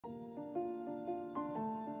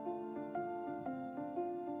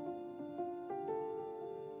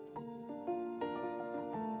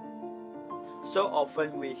So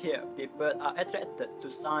often we hear people are attracted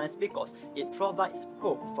to science because it provides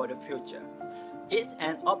hope for the future. It's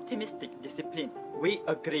an optimistic discipline. We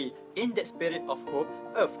agree. In the spirit of hope,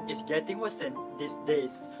 Earth is getting worse these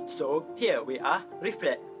days. So here we are,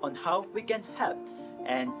 reflect on how we can help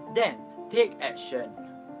and then take action.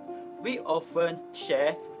 We often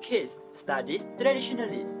share case studies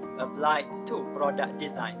traditionally applied to product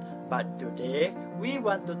design, but today we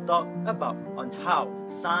want to talk about on how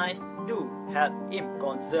science do help in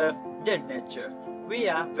conserve the nature. We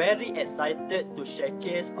are very excited to share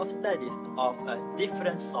case of studies of a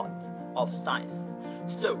different sort of science.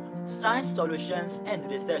 So, science solutions and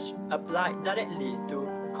research applied directly to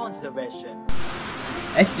conservation.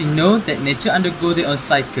 As we know that nature undergo their own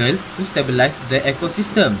cycle to stabilize the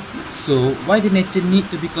ecosystem. So, why the nature need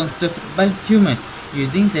to be conserved by humans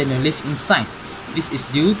using their knowledge in science? This is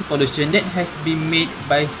due to pollution that has been made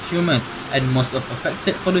by humans, and most of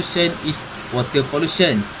affected pollution is water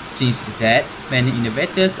pollution. Since that, many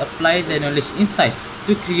innovators apply their knowledge in science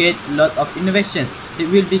to create a lot of innovations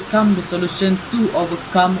that will become the solution to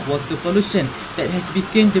overcome water pollution that has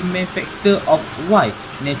become the main factor of why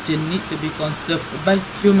nature need to be conserved by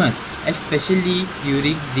humans, especially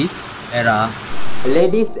during this era.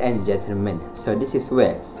 Ladies and gentlemen, so this is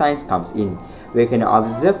where science comes in. We can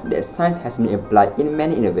observe that science has been applied in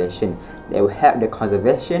many innovations that will help the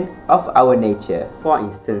conservation of our nature. For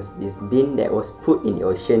instance, this bin that was put in the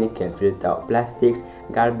ocean can filter out plastics,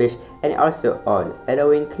 garbage, and also oil,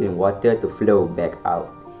 allowing clean water to flow back out.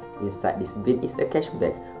 Inside this bin is a cash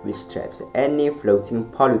bag which traps any floating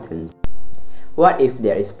pollutants. What if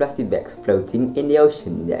there is plastic bags floating in the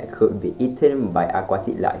ocean that could be eaten by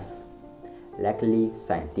aquatic life? Luckily,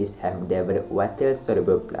 scientists have developed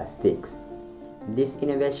water-soluble plastics. This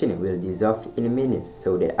innovation will dissolve in minutes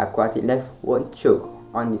so that aquatic life won't choke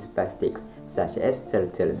on these plastics, such as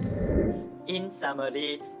turtles. In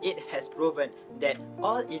summary, it has proven that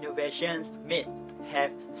all innovations made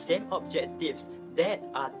have same objectives, that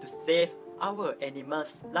are to save our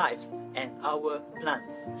animals' lives and our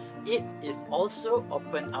plants. It is also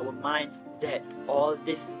open our mind that all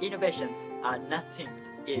these innovations are nothing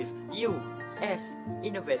if you, as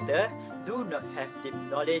innovator, do not have deep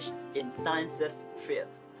knowledge in sciences field.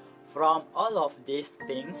 From all of these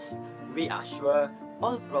things, we are sure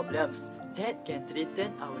all problems that can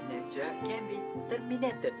threaten our nature can be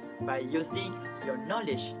terminated by using your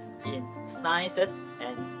knowledge in sciences,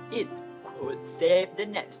 and it could save the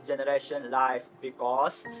next generation life,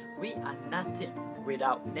 because we are nothing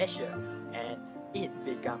without nature, and it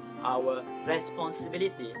becomes our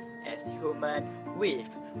responsibility as human with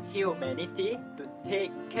humanity to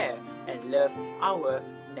take care and love our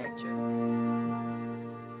nature.